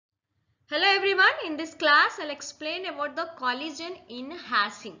Hello everyone, in this class I'll explain about the collision in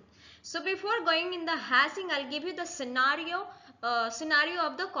hashing. So before going in the hashing, I'll give you the scenario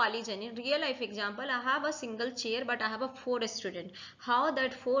of the collision. In real life example, I have a single chair but I have a 4 student. How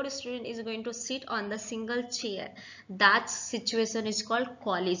that 4 student is going to sit on the single chair? That situation is called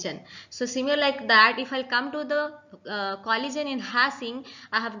collision. So similar like that, if I come to the collision in hashing,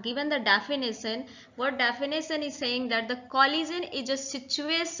 I have given the definition. What definition is saying that the collision is a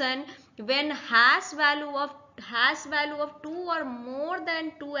situation when hash value of two or more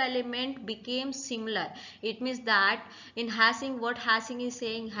than two element became similar. It means that in hashing, what hashing is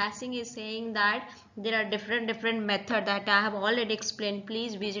saying that there are different method that I have already explained.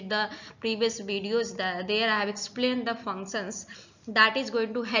 Please visit the previous videos. There I have explained the functions that is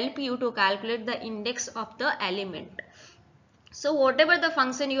going to help you to calculate the index of the element. So whatever the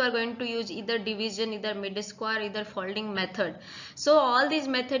function you are going to use, either division, either mid square, either folding method. So all these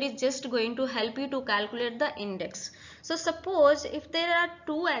method is just going to help you to calculate the index. So suppose if there are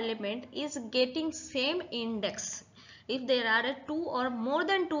two element is getting same index. If there are two or more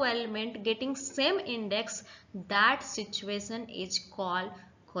than two element getting same index, that situation is called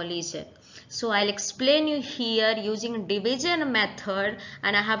collision. So I'll explain you here using division method,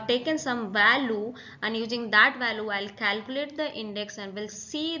 and I have taken some value, and using that value I'll calculate the index and we'll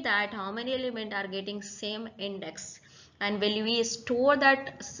see that how many elements are getting same index, and will we store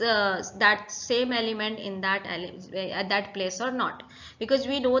that same element in that at that place or not, because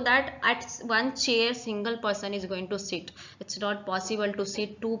we know that at one chair single person is going to sit. It's not possible to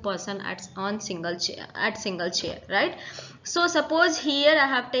sit two person on single chair, right? So suppose here I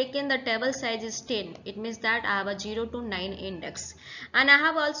have taken the table size is 10. It means that I have a 0 to 9 index, and I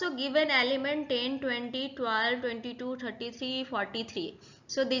have also given element 10, 20, 12, 22, 33, 43.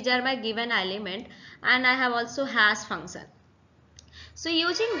 So these are my given element, and I have also hash function. So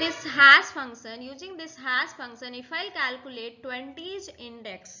using this hash function, if I calculate 20's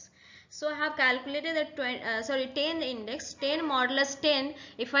index, so I have calculated the 10 index, 10 modulus 10.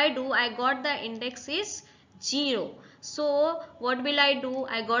 If I do, I got the index is 0. So what will I do?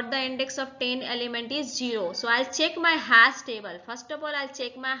 I got the index of 10 element is 0. So I'll check my hash table. First of all, I'll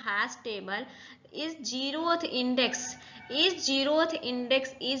check my hash table. Is 0th index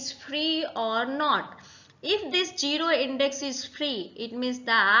is free or not? If this 0 index is free, it means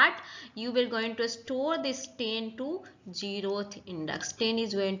that you will going to store this 10 to 0th index. 10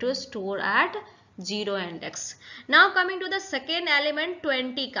 is going to store at 0 index. Now coming to the second element,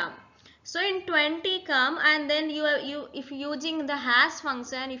 20 come. So in 20 come, and then if using the hash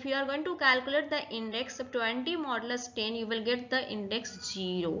function, if you are going to calculate the index of 20 modulus 10, you will get the index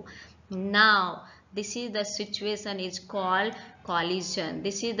 0. Now this is the situation is called collision.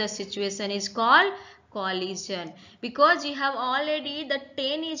 Because you have already the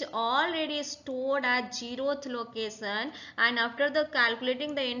 10 is already stored at 0th location, and after the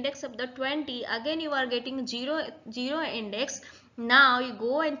calculating the index of the 20, again you are getting 0 index. Now you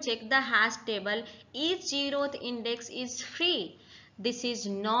go and check the hash table. Each 0th index is free. This is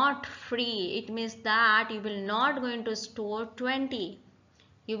not free. It means that you will not going to store 20.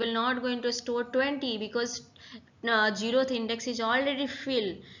 You will not going to store 20 because 0th index is already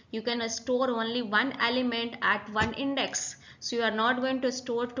filled. You can store only one element at one index. So you are not going to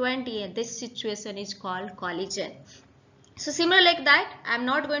store 20, and this situation is called collision. So similar like that, I am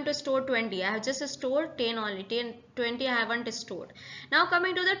not going to store 20. I have just stored 10 only. 20 I haven't stored. Now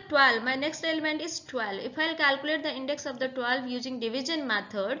coming to the 12, my next element is 12. If I will calculate the index of the 12 using division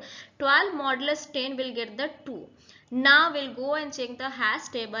method, 12 modulus 10 will get the 2. Now we'll go and check the hash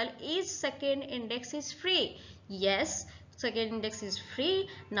table. Is second index is free? Yes, second index is free.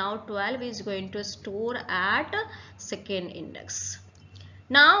 Now 12 is going to store at second index.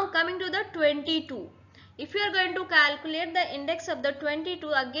 Now coming to the 22. If you are going to calculate the index of the 22,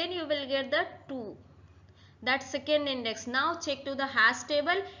 again you will get the 2. That second index. Now check to the hash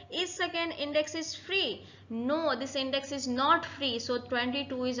table. Is second index is free? No, this index is not free. So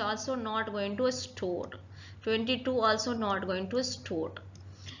 22 is also not going to store. 22 also not going to store.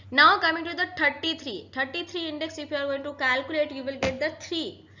 Now coming to the 33. 33 index, if you are going to calculate, you will get the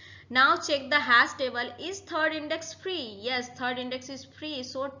 3. Now check the hash table. Is third index free? Yes, third index is free.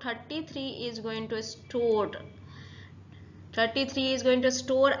 So 33 is going to store. 33 is going to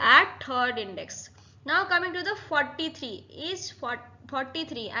store at third index. Now coming to the 43. Is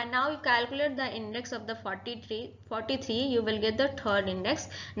 43, and now you calculate the index of the 43, you will get the third index.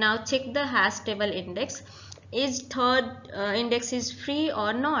 Now check the hash table index. Is third index is free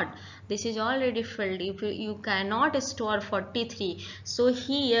or not? this is already filled. If you cannot store 43, so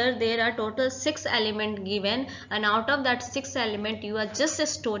here there are total 6 element given, and out of that 6 element you are just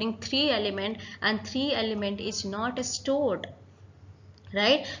storing 3 element, and 3 element is not stored,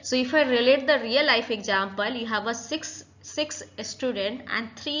 right? So if I relate the real life example, you have a six student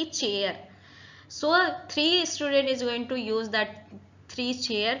and 3 chair. So 3 student is going to use that 3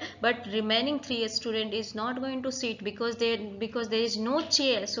 chair, but remaining 3 student is not going to sit because there is no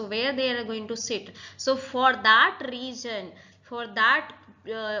chair. So where they are going to sit? So for that reason, for that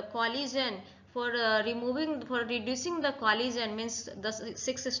collision, for reducing the collision, means the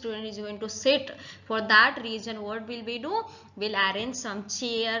 6 student is going to sit. For that reason, what will we do? We'll arrange some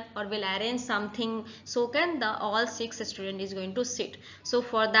chair or we'll arrange something, so can the all 6 student is going to sit. So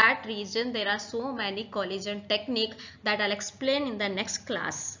for that reason, there are so many collision technique that I'll explain in the next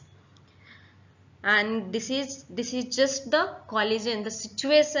class. And this is just the collision, the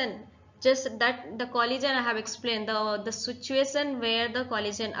situation, just that the collision I have explained, the situation where the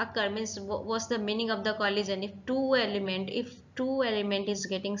collision occur, means what's the meaning of the collision. If two element is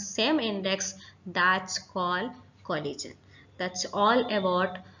getting same index, that's called collision. That's all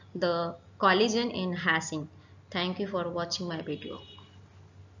about the collision in hashing. Thank you for watching my video.